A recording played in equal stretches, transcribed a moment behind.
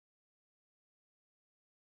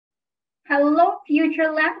Hello, future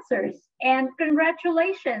Lancers, and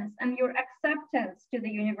congratulations on your acceptance to the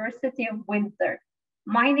University of Windsor.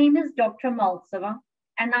 My name is Dr. Malsava,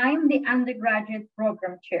 and I am the undergraduate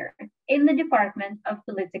program chair in the Department of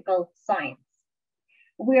Political Science.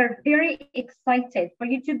 We are very excited for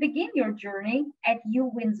you to begin your journey at U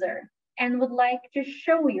Windsor and would like to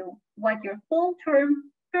show you what your full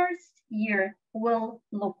term first year will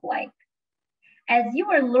look like. As you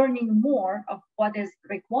are learning more of what is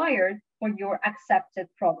required for your accepted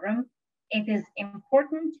program, it is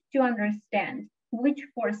important to understand which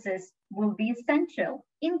courses will be essential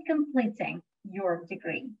in completing your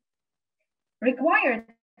degree. Required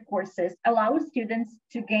courses allow students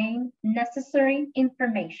to gain necessary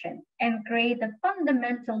information and create a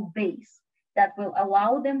fundamental base that will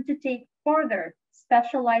allow them to take further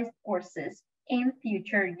specialized courses in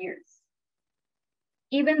future years.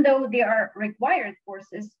 Even though there are required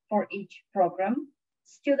courses for each program,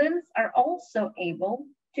 students are also able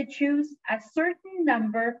to choose a certain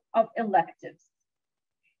number of electives.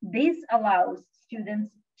 This allows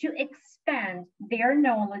students to expand their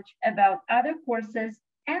knowledge about other courses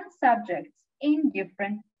and subjects in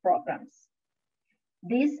different programs.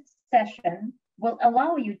 This session will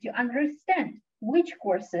allow you to understand which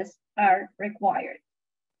courses are required.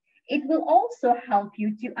 It will also help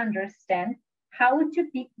you to understand how to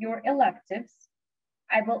pick your electives.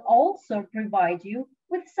 I will also provide you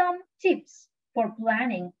with some tips for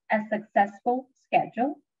planning a successful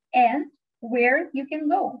schedule and where you can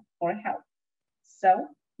go for help. So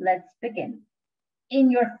let's begin. In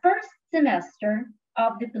your first semester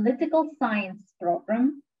of the political science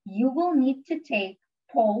program, you will need to take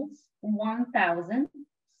POLS 1000,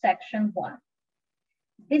 Section 1.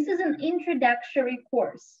 This is an introductory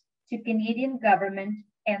course to Canadian government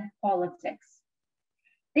and politics.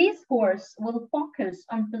 This course will focus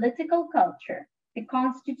on political culture, the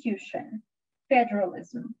Constitution,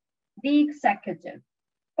 federalism, the executive,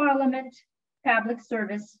 parliament, public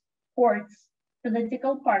service, courts,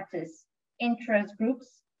 political parties, interest groups,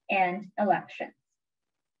 and elections.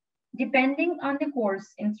 Depending on the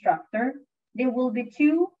course instructor, there will be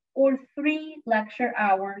 2 or 3 lecture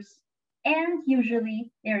hours, and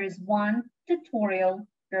usually there is 1 tutorial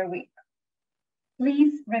per week.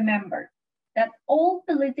 Please remember that all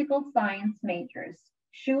political science majors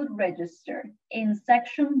should register in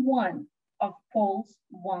Section 1 of POLS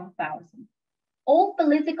 1000. All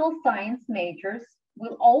political science majors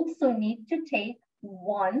will also need to take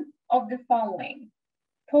one of the following: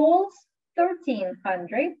 POLS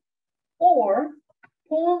 1300 or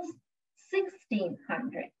POLS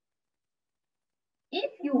 1600.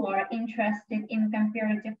 If you are interested in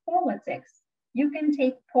comparative politics, you can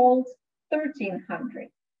take POLS 1300.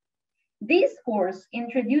 This course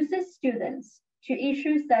introduces students to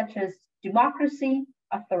issues such as democracy,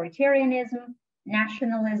 authoritarianism,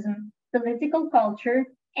 nationalism, political culture,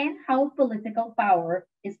 and how political power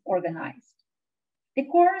is organized. The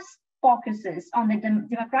course focuses on the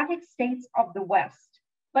democratic states of the West,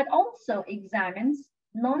 but also examines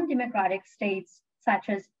non-democratic states such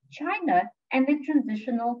as China and the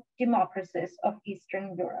transitional democracies of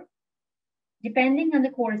Eastern Europe. Depending on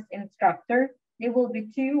the course instructor, there will be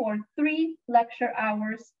 2 or 3 lecture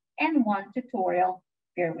hours and 1 tutorial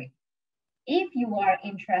per week. If you are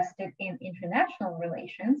interested in international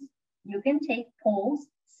relations, you can take POLS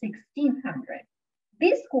 1600.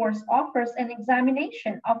 This course offers an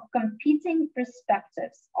examination of competing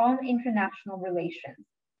perspectives on international relations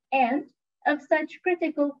and of such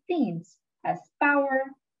critical themes as power,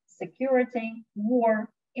 security, war,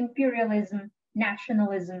 imperialism,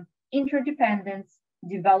 nationalism, interdependence,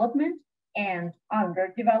 development and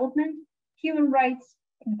underdevelopment, human rights,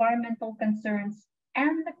 environmental concerns,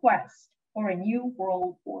 and the quest for a new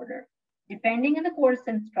world order. Depending on the course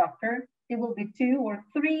instructor, there will be 2 or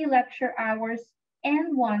 3 lecture hours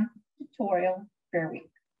and 1 tutorial per week.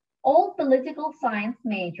 All political science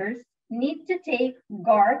majors need to take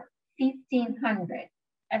GARP 1500,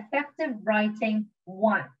 Effective Writing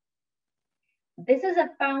 1. This is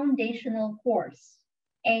a foundational course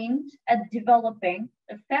aimed at developing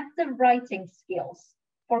effective writing skills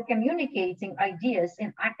for communicating ideas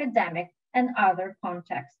in academic and other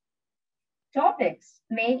contexts. Topics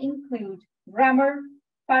may include grammar,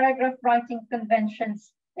 paragraph writing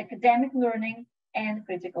conventions, academic learning, and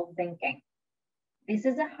critical thinking. This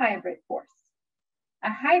is a hybrid course.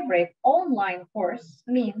 A hybrid online course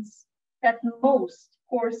means that most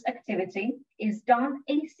course activity is done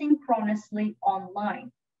asynchronously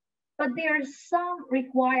online, but there are some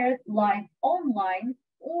required live online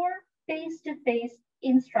or face-to-face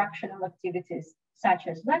instructional activities, such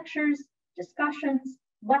as lectures, discussions,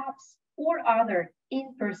 labs, or other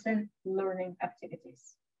in-person learning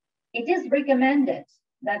activities. It is recommended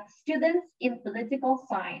that students in political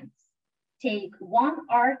science take one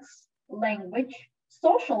arts, language,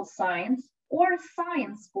 social science, or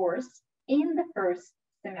science course in the first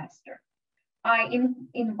semester. I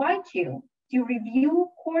invite you to review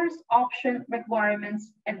course option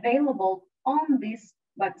requirements available on this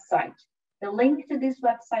website. The link to this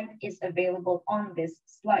website is available on this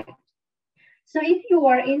slide. So if you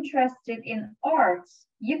are interested in arts,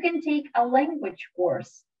 you can take a language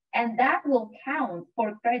course, and that will count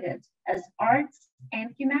for credit as arts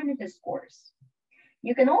and humanities course.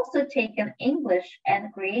 You can also take an English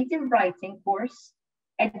and creative writing course,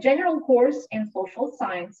 a general course in social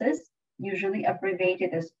sciences, usually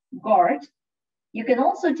abbreviated as GARD. You can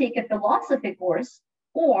also take a philosophy course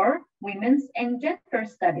or women's and gender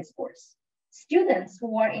studies course. Students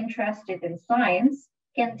who are interested in science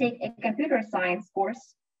can take a computer science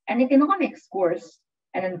course, an economics course,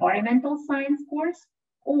 an environmental science course,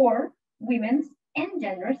 or women's and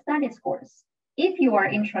gender studies course. If you are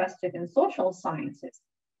interested in social sciences,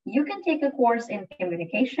 you can take a course in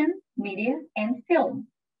communication, media, and film,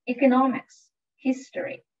 economics,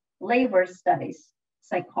 history, labor studies,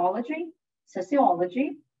 psychology,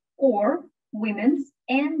 sociology, or women's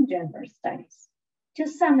and gender studies. To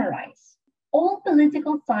summarize, all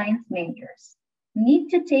political science majors need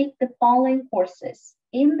to take the following courses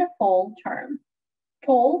in the fall term: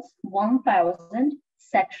 POLS 1000,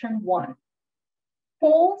 Section 1,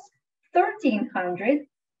 POLS 1300,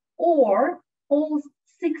 or POLS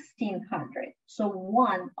 1600, so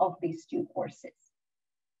one of these two courses.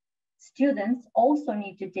 Students also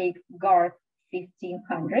need to take GARD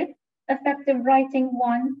 1500, Effective Writing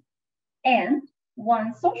 1, and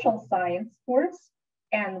one social science course,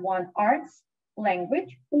 and one arts,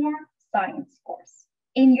 language, or science course.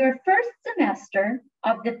 In your first semester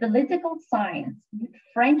of the political science with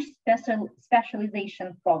French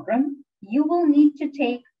specialization program, you will need to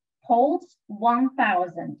take POLS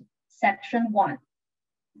 1000, Section 1.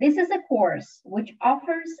 This is a course which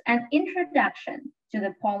offers an introduction to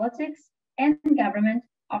the politics and government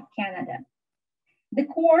of Canada. The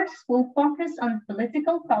course will focus on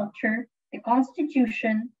political culture, the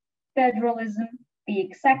Constitution, federalism, the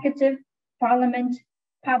executive, parliament,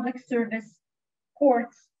 public service,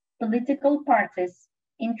 courts, political parties,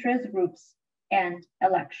 interest groups, and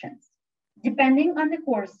elections. Depending on the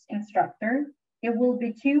course instructor, there will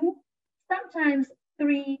be 2, sometimes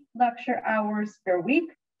 3 lecture hours per week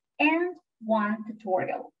and 1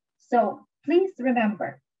 tutorial. So please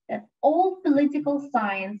remember that all political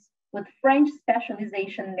science with French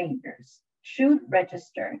specialization majors should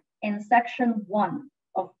register in Section 1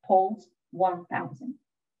 of POLS 1000.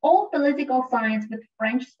 All political science with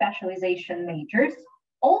French specialization majors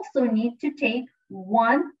also need to take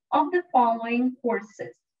one of the following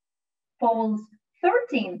courses: POLS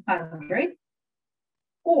 1300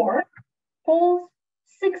 or POLS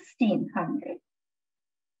 1600.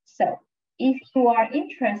 So if you are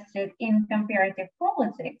interested in comparative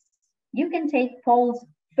politics, you can take POLS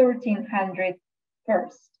 1300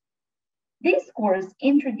 first. This course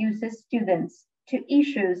introduces students to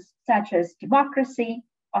issues such as democracy,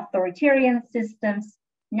 authoritarian systems,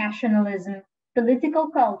 nationalism, political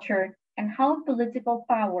culture, and how political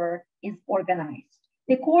power is organized.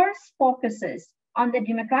 The course focuses on the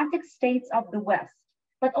democratic states of the West,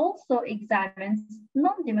 but also examines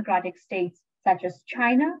non-democratic states such as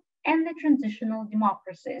China and the transitional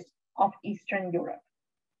democracies of Eastern Europe.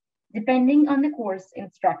 Depending on the course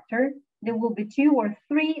instructor, there will be 2 or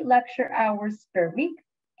 3 lecture hours per week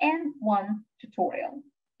and 1 tutorial.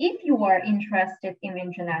 If you are interested in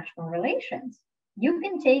international relations, you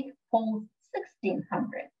can take POLS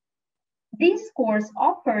 1600. This course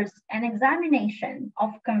offers an examination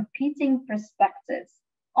of competing perspectives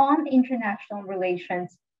on international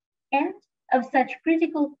relations and of such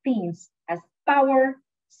critical themes as power,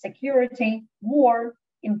 security, war,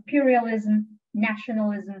 imperialism,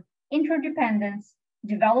 nationalism, interdependence,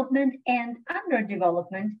 development and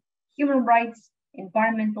underdevelopment, human rights,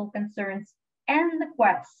 environmental concerns, and the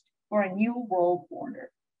quest for a new world order.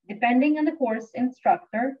 Depending on the course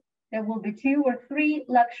instructor, there will be 2 or 3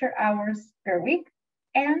 lecture hours per week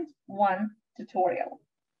and 1 tutorial.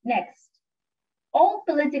 Next, all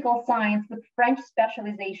political science with French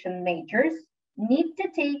specialization majors need to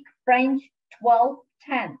take French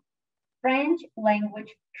 1210, French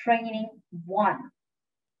Language Training 1.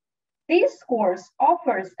 This course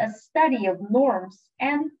offers a study of norms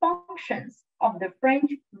and functions of the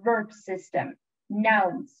French verb system,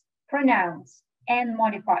 nouns, pronouns, and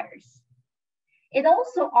modifiers. It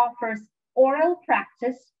also offers oral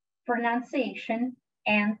practice, pronunciation,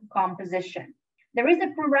 and composition. There is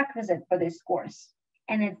a prerequisite for this course,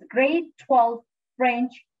 and it's grade 12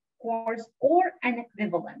 French course or an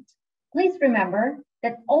equivalent. Please remember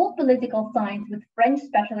that all political science with French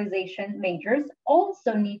specialization majors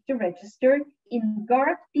also need to register in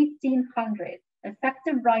GARD 1500,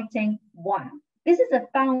 Effective Writing 1. This is a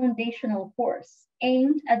foundational course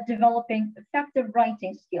aimed at developing effective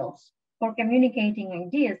writing skills for communicating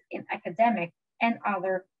ideas in academic and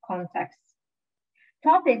other contexts.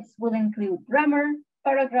 Topics will include grammar,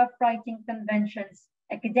 paragraph writing conventions,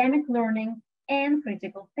 academic learning, and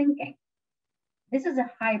critical thinking. This is a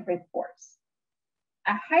hybrid course.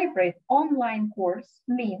 A hybrid online course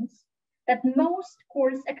means that most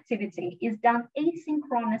course activity is done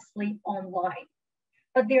asynchronously online,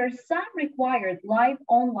 but there are some required live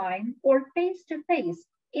online or face-to-face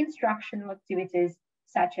instructional activities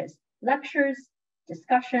such as lectures,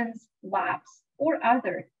 discussions, labs, or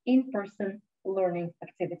other in-person learning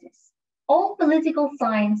activities. All political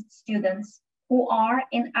science students who are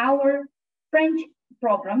in our French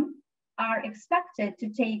program are expected to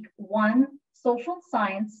take one social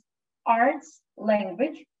science, arts,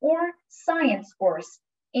 language, or science course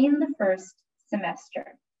in the first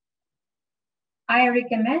semester. I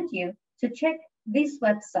recommend you to check this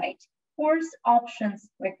website, Course Options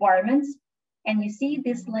Requirements, and you see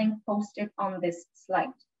this link posted on this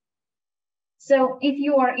slide. So if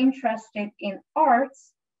you are interested in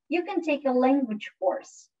arts, you can take a language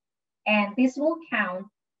course, and this will count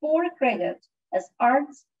 4 credits as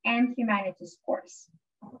arts and humanities course.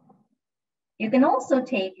 You can also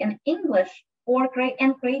take an English or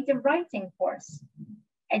creative writing course,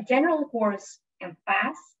 a general course in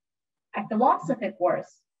FAS, a philosophy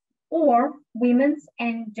course, or women's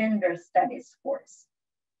and gender studies course.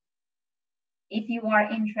 If you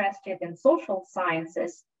are interested in social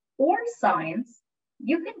sciences or science,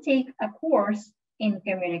 you can take a course in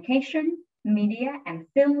communication, media and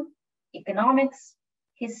film, economics,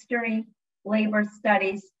 history, labor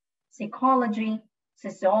studies, psychology,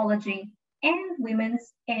 sociology, and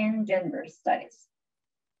women's and gender studies.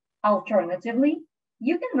 Alternatively,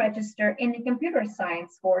 you can register in the computer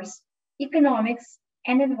science course, economics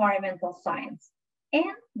and environmental science,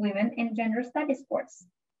 and women and gender studies course.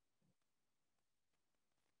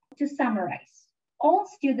 To summarize, all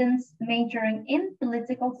students majoring in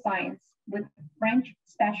political science with French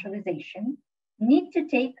specialization need to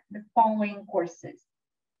take the following courses: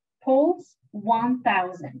 POLS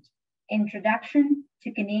 1000, Introduction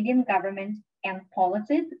to Canadian Government and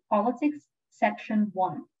Politics, Section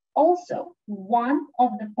 1. Also, one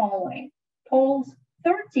of the following: POLS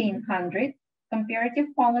 1300, Comparative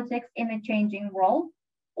Politics in a Changing World,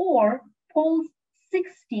 or POLS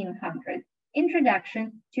 1600,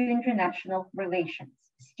 Introduction to International Relations.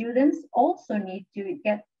 Students also need to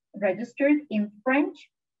get registered in French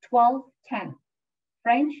 1210,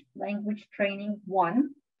 French Language Training 1,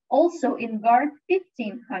 also in GARD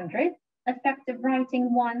 1500, Effective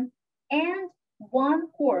Writing 1, and one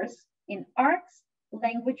course in arts,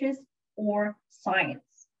 languages, or science.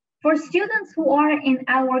 For students who are in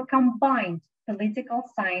our combined political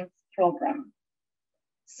science program,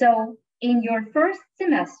 so in your first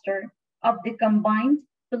semester of the combined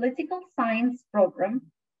political science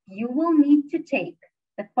program, you will need to take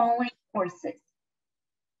the following courses: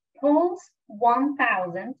 POLS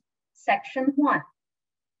 1000, Section 1.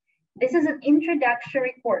 This is an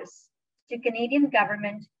introductory course to Canadian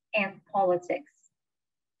government and politics.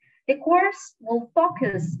 The course will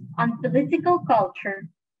focus on political culture,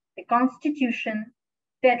 the Constitution,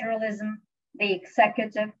 federalism, the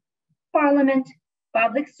executive, parliament,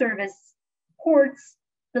 public service, courts,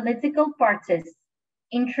 political parties,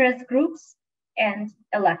 interest groups, and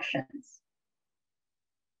elections.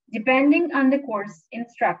 Depending on the course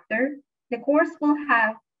instructor, the course will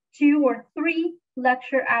have 2 or 3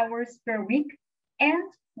 lecture hours per week and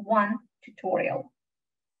 1 tutorial.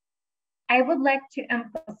 I would like to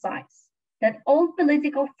emphasize that all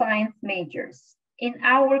political science majors in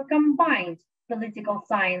our combined political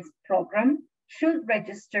science program should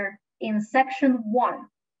register in Section 1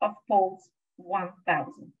 of POLS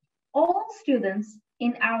 1000. All students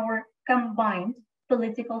in our combined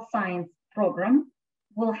political science program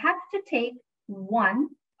will have to take one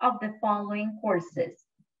of the following courses: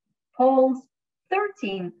 POLS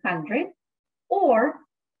 1300 or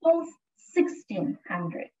POLS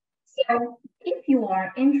 1600. So if you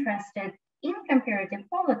are interested in comparative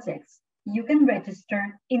politics, you can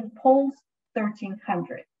register in POLS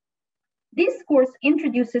 1300. This course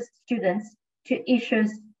introduces students to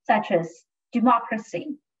issues such as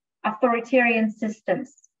democracy, authoritarian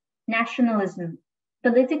systems, nationalism,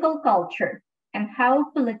 political culture, and how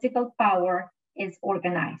political power is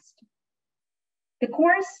organized. The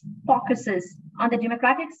course focuses on the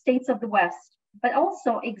democratic states of the West, but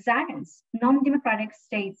also examines non-democratic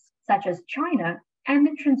states such as China and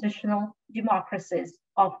the transitional democracies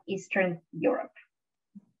of Eastern Europe.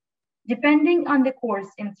 Depending on the course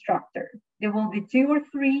instructor, there will be 2 or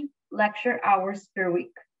 3 lecture hours per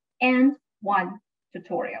week and 1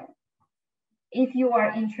 tutorial. If you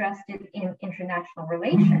are interested in international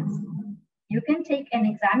relations, you can take an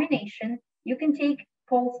examination. You can take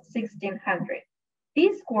POLS 1600.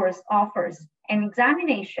 This course offers an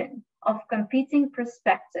examination of competing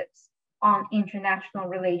perspectives on international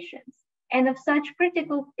relations and of such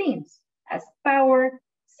critical themes as power,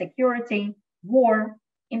 security, war,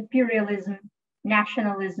 imperialism,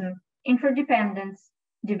 nationalism, interdependence,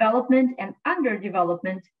 development and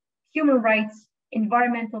underdevelopment, human rights,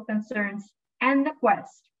 environmental concerns, and the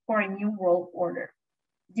quest for a new world order.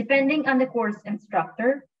 Depending on the course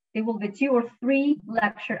instructor, there will be 2 or 3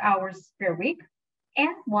 lecture hours per week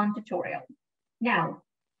and 1 tutorial. Now,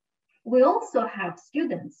 we also have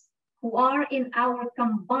students who are in our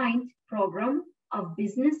combined program of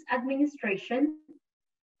business administration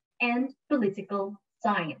and political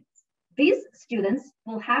science. These students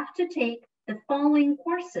will have to take the following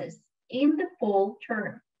courses in the fall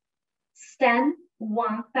term. STEM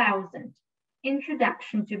 1000,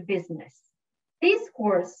 Introduction to Business. This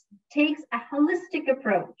course takes a holistic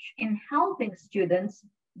approach in helping students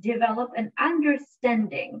develop an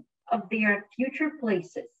understanding of their future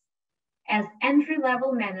places as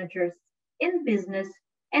entry-level managers in business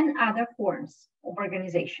and other forms of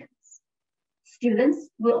organizations. Students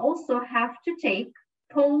will also have to take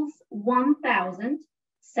POLS 1000,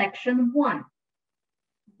 Section 1.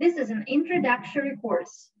 This is an introductory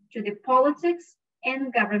course to the politics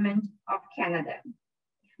and government of Canada.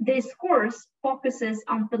 This course focuses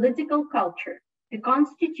on political culture, the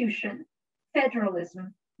Constitution,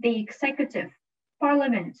 federalism, the executive,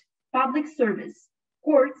 parliament, public service,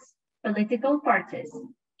 courts, political parties,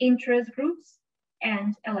 interest groups,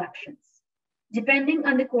 and elections. Depending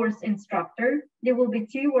on the course instructor, there will be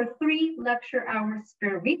 2 or 3 lecture hours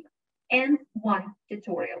per week and 1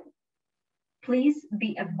 tutorial. Please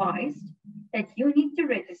be advised that you need to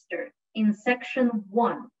register in Section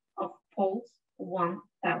 1 of POLS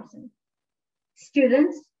 1000.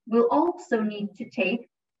 Students will also need to take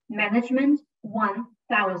Management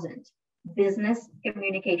 1000, Business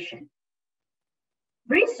Communication.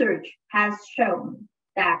 Research has shown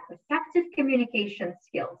that effective communication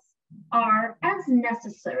skills are as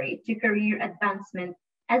necessary to career advancement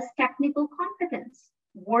as technical competence,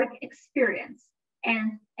 work experience,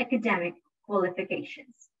 and academic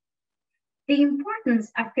qualifications. The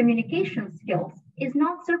importance of communication skills is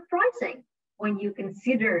not surprising when you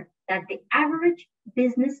consider that the average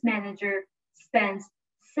business manager spends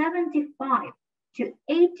 75 to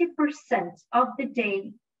 80% of the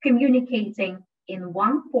day communicating in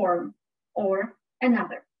one form or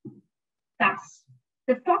another. Thus,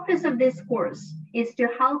 the focus of this course is to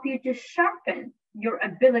help you to sharpen your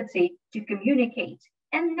ability to communicate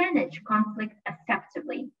and manage conflict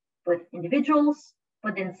effectively with individuals,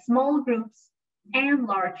 within small groups, and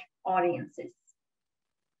large audiences.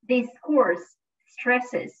 This course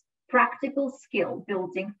stresses practical skill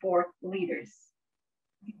building for leaders.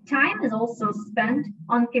 Time is also spent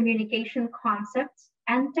on communication concepts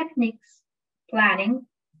and techniques, planning,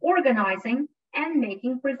 organizing, and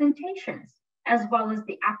making presentations, as well as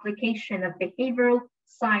the application of behavioral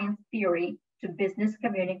science theory to business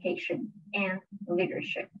communication and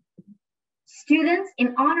leadership. Students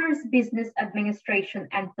in Honors Business Administration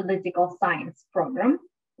and Political Science program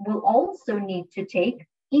will also need to take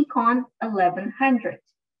Econ 1100,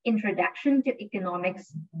 Introduction to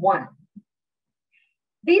Economics 1.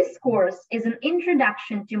 This course is an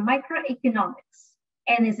introduction to microeconomics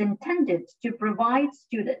and is intended to provide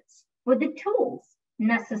students with the tools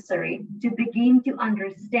necessary to begin to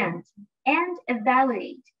understand and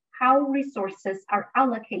evaluate how resources are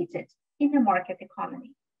allocated in the market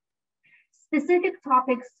economy. Specific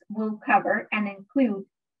topics will cover and include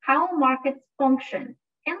how markets function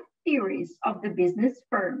and theories of the business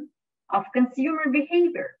firm, of consumer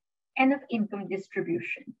behavior, and of income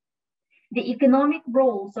distribution. The economic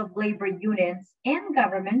roles of labor unions and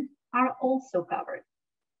government are also covered.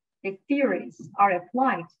 The theories are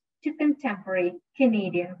applied to contemporary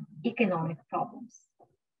Canadian economic problems.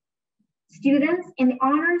 Students in the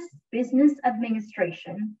Honors Business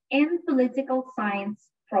Administration and Political Science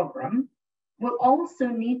program will also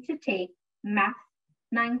need to take Math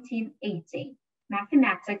 1980,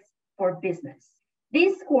 Mathematics for Business.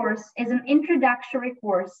 This course is an introductory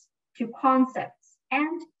course to concepts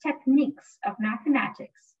and techniques of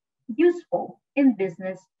mathematics useful in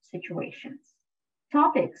business situations.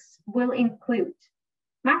 Topics will include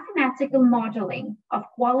mathematical modeling of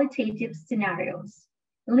qualitative scenarios,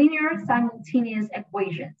 linear simultaneous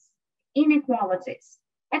equations, inequalities,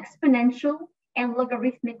 exponential and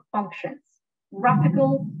logarithmic functions,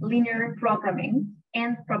 graphical linear programming,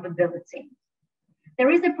 and probability. There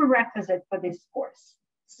is a prerequisite for this course,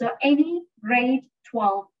 so any grade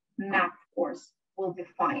 12 math course will be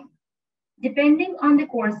fine. Depending on the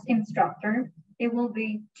course instructor, it will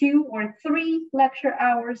be 2 or 3 lecture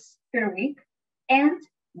hours per week and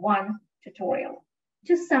 1 tutorial.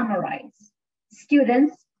 To summarize,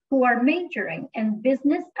 students who are majoring in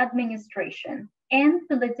business administration and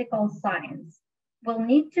political science will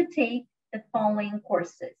need to take the following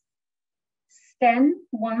courses: STEM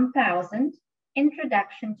 1000,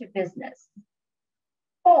 Introduction to Business;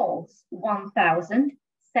 POLS 1000,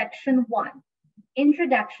 Section 1,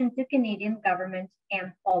 Introduction to Canadian Government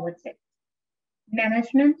and Politics;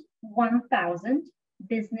 Management 1000,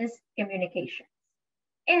 Business Communications;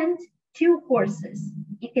 and 2 courses,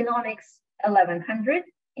 Economics 1100,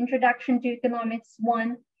 Introduction to Economics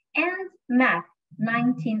 1, and Math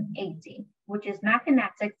 1980, which is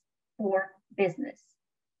Mathematics for Business.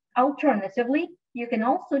 Alternatively, you can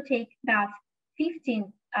also take Math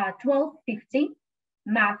 1250,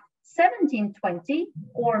 Math 1720,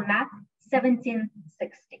 or Math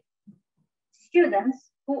 1760.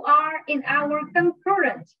 Students who are in our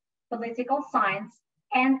concurrent political science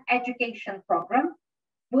and education program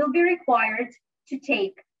will be required to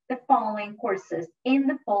take the following courses in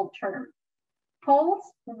the fall term. POLS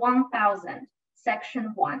 1000,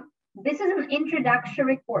 Section 1. This is an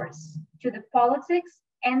introductory course to the politics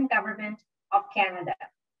and government of Canada.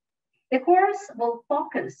 The course will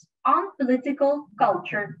focus on political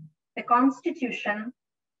culture, the Constitution,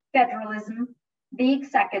 federalism, the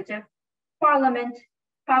executive, parliament,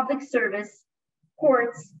 public service,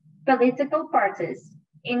 courts, political parties,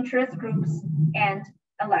 interest groups, and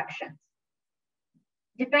elections.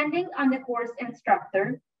 Depending on the course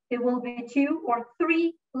instructor, there will be 2 or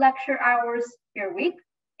 3 lecture hours per week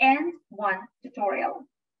and 1 tutorial.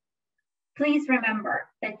 Please remember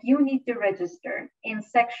that you need to register in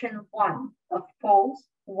Section 1 of POLS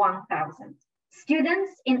 1000.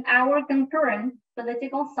 Students in our concurrent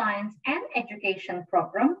political science and education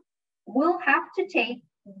program will have to take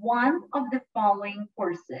one of the following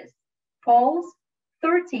courses: POLS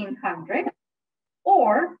 1300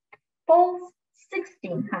 or POLS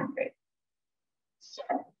 1600. So,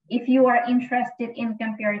 if you are interested in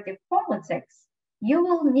comparative politics, you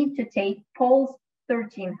will need to take POLS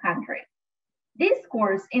 1300. This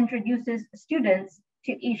course introduces students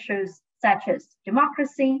to issues such as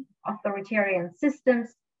democracy, authoritarian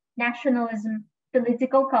systems, nationalism,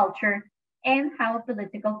 political culture, and how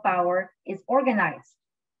political power is organized.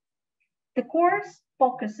 The course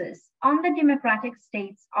focuses on the democratic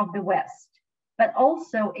states of the West, but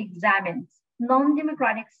also examines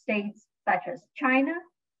non-democratic states such as China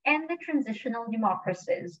and the transitional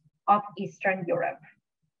democracies of Eastern Europe.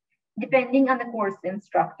 Depending on the course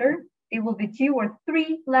instructor, there will be 2 or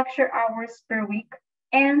 3 lecture hours per week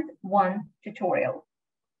and 1 tutorial.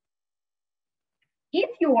 If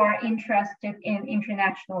you are interested in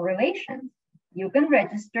international relations, you can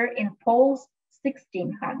register in POLS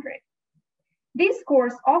 1600. This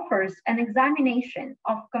course offers an examination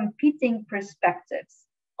of competing perspectives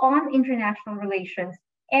on international relations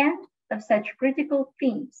and of such critical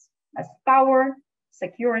themes as power,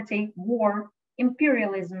 security, war,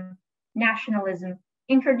 imperialism, nationalism,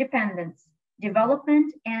 interdependence,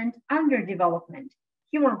 development and underdevelopment,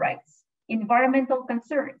 human rights, environmental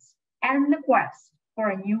concerns, and the quest for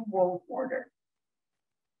a new world order.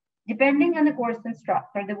 Depending on the course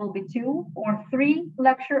instructor, there will be 2 or 3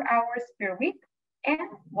 lecture hours per week and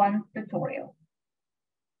 1 tutorial.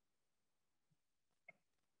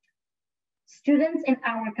 Students in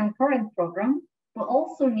our concurrent program will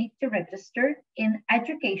also need to register in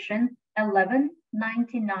Education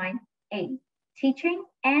 1199A, Teaching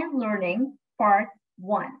and Learning Part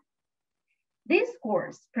 1. This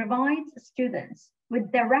course provides students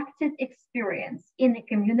with directed experience in a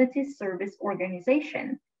community service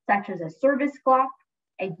organization, such as a service club,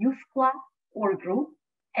 a youth club or group,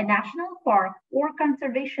 a national park or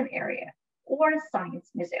conservation area, or a science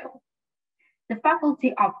museum. The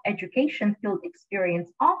Faculty of Education Field Experience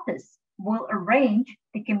Office will arrange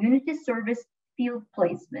the community service field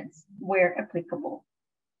placements where applicable.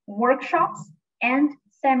 Workshops and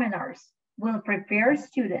seminars will prepare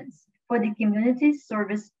students for the community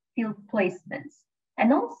service field placements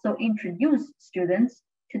and also introduce students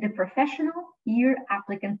to the professional year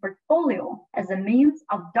applicant portfolio as a means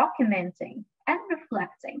of documenting and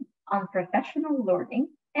reflecting on professional learning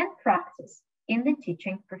and practice in the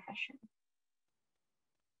teaching profession.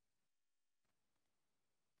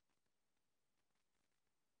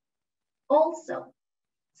 Also,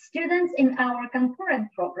 students in our concurrent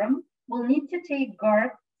program will need to take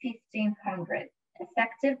GARD 1500,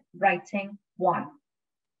 Effective Writing 1.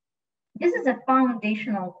 This is a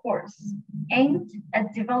foundational course aimed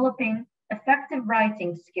at developing effective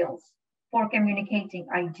writing skills for communicating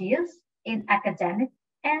ideas in academic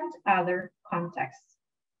and other contexts.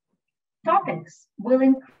 Topics will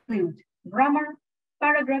include grammar,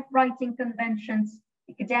 paragraph writing conventions,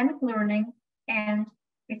 academic learning, and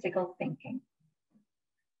critical thinking.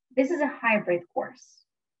 This is a hybrid course.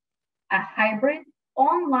 A hybrid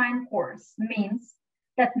online course means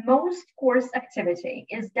that most course activity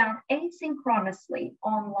is done asynchronously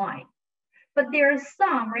online, but there are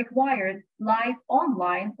some required live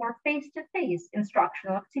online or face-to-face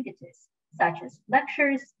instructional activities, such as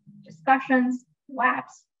lectures, discussions,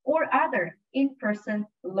 labs, or other in-person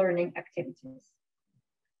learning activities.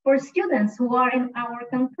 For students who are in our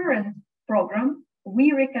concurrent program,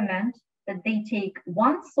 we recommend that they take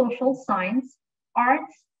one social science,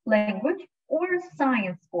 arts, language, or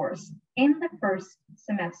science course in the first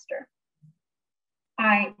semester.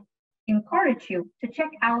 I encourage you to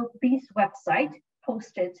check out this website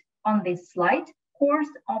posted on this slide, Course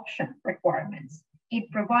Option Requirements.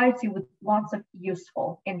 It provides you with lots of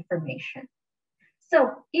useful information.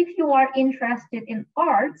 So if you are interested in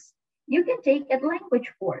arts, you can take a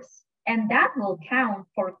language course, and that will count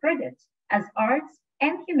for credits as arts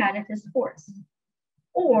and humanities course.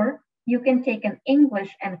 Or you can take an English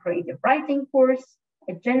and creative writing course,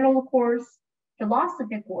 a general course,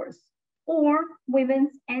 philosophy course, or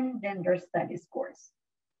women's and gender studies course.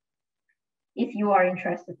 If you are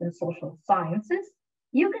interested in social sciences,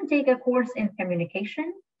 you can take a course in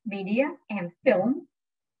communication, media and film,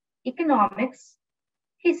 economics,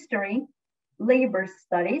 history, labor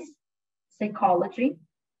studies, psychology,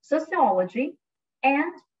 sociology,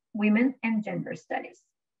 and women and gender studies.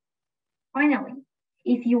 Finally,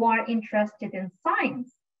 if you are interested in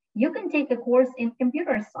science, you can take a course in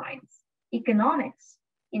computer science, economics,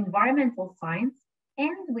 environmental science,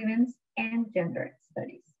 and women's and gender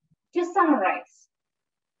studies. To summarize,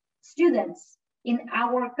 students in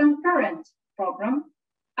our concurrent program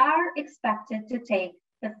are expected to take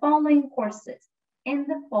the following courses in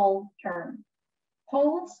the fall term: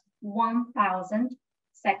 POLS 1000,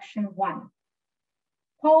 Section 1,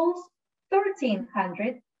 POLS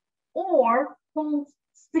 1300, or POLS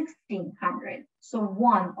 1600, so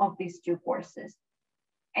one of these two courses.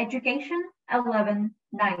 Education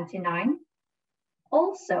 1199,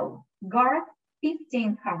 also GARD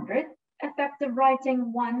 1500, Effective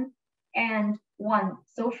Writing 1, and one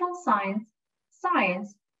Social Science,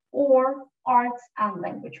 Science, or Arts and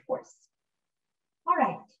Language course. All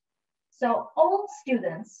right, so all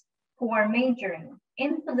students who are majoring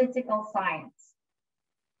in political science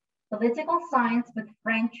with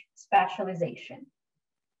French specialization.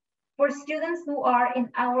 For students who are in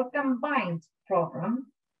our combined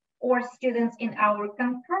program or students in our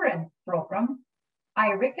concurrent program,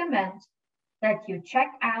 I recommend that you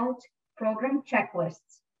check out program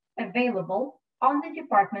checklists available on the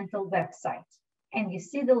departmental website, and you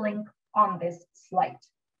see the link on this slide.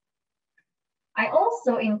 I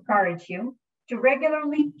also encourage you to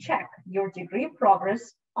regularly check your degree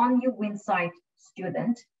progress on uWinsight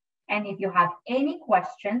Student, and if you have any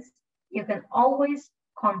questions, you can always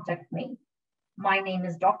contact me. My name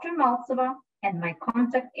is Dr. Maltseva, and my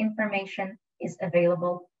contact information is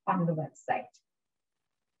available on the website.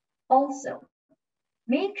 Also,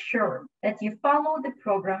 make sure that you follow the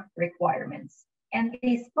program requirements, and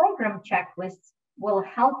these program checklists will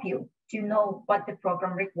help you to know what the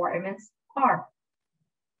program requirements are.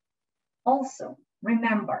 Also,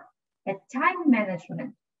 remember that time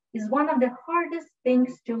management is one of the hardest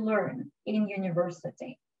things to learn in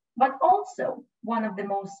university, but also one of the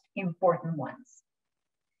most important ones.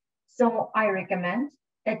 So I recommend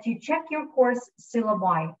that you check your course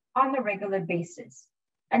syllabi on a regular basis,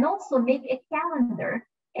 and also make a calendar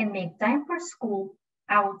and make time for school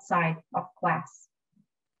outside of class.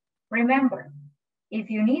 Remember, if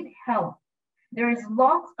you need help, there is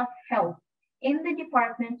lots of help in the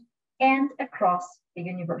department and across the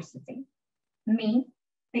university. Me,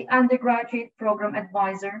 the undergraduate program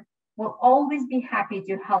advisor, will always be happy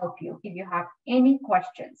to help you. If you have any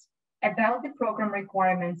questions about the program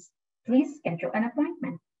requirements, please schedule an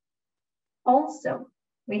appointment. Also,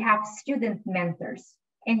 we have student mentors,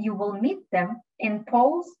 and you will meet them in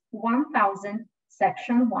POLS 1000,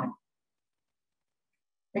 Section 1.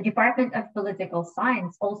 The Department of Political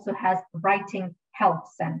Science also has writing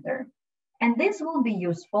Health Center. And this will be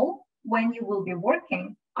useful when you will be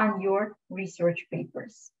working on your research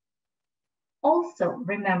papers. Also,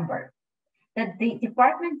 remember that the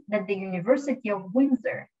University of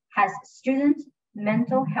Windsor has student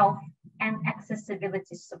mental health and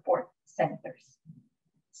accessibility support centers.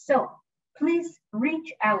 So please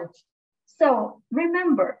reach out. So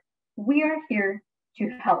remember, we are here to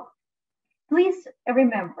help. Please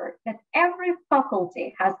remember that every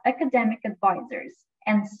faculty has academic advisors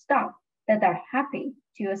and staff that are happy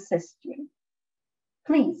to assist you.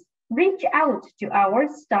 Please reach out to our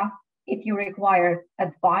staff if you require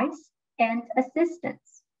advice and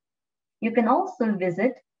assistance. You can also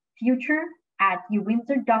visit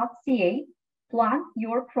future@uwindsor.ca, plan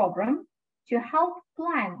your program to help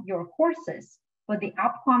plan your courses for the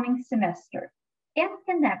upcoming semester and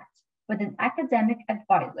connect with an academic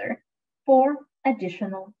advisor for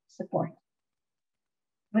additional support.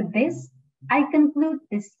 With this, I conclude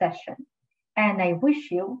this session, and I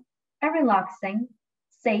wish you a relaxing,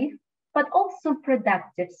 safe, but also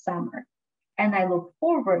productive summer. And I look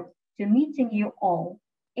forward to meeting you all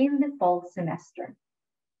in the fall semester.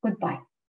 Goodbye.